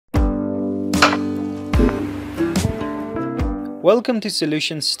Welcome to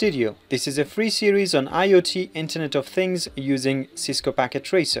Solutions Studio. This is a free series on IoT Internet of Things using Cisco Packet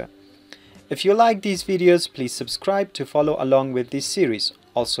Tracer. If you like these videos, please subscribe to follow along with this series.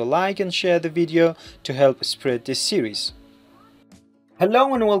 Also like and share the video to help spread this series.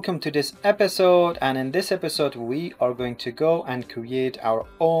 Hello and welcome to this episode, and in this episode we are going to go and create our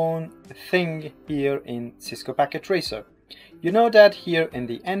own thing here in Cisco Packet Tracer. You know that here in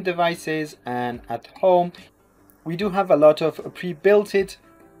the end devices and at home we do have a lot of pre-built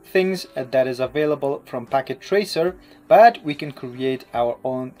things that is available from Packet Tracer, but we can create our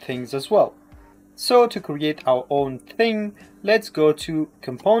own things as well. So to create our own thing, let's go to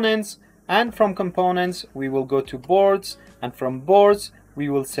components, and from components we will go to boards, and from boards we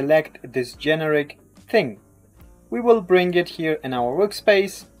will select this generic thing. We will bring it here in our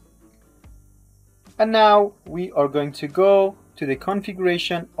workspace, and now we are going to go to the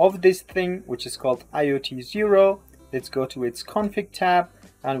configuration of this thing, which is called IoT 0. Let's go to its config tab,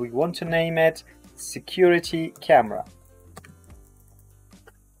 and we want to name it security camera.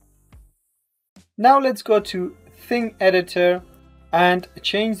 Now let's go to thing editor and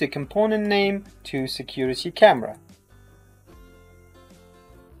change the component name to security camera.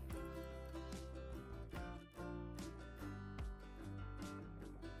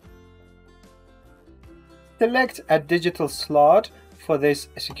 Select a digital slot for this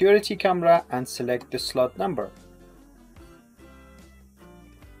security camera and select the slot number.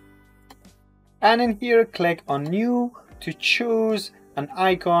 And in here click on new to choose an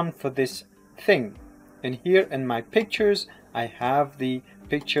icon for this thing. And here in my pictures I have the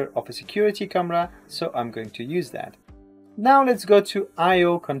picture of a security camera, so I'm going to use that. Now let's go to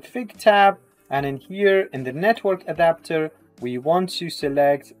IO config tab, and in here in the network adapter we want to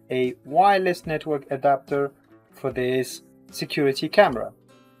select a wireless network adapter for this security camera.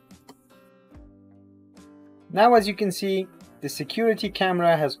 Now as you can see, the security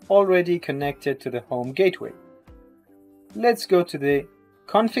camera has already connected to the home gateway. Let's go to the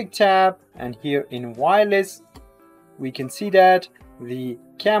config tab, and here in wireless we can see that the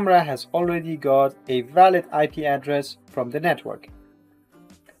camera has already got a valid IP address from the network.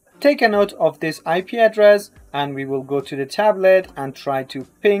 Take a note of this IP address, and we will go to the tablet and try to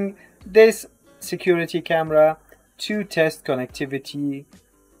ping this security camera to test connectivity.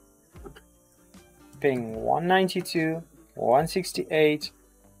 Ping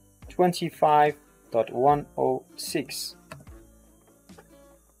 192.168.25.106.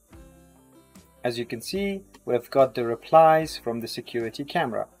 As you can see, we've got the replies from the security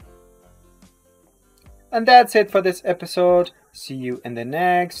camera. And that's it for this episode. See you in the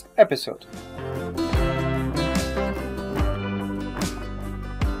next episode.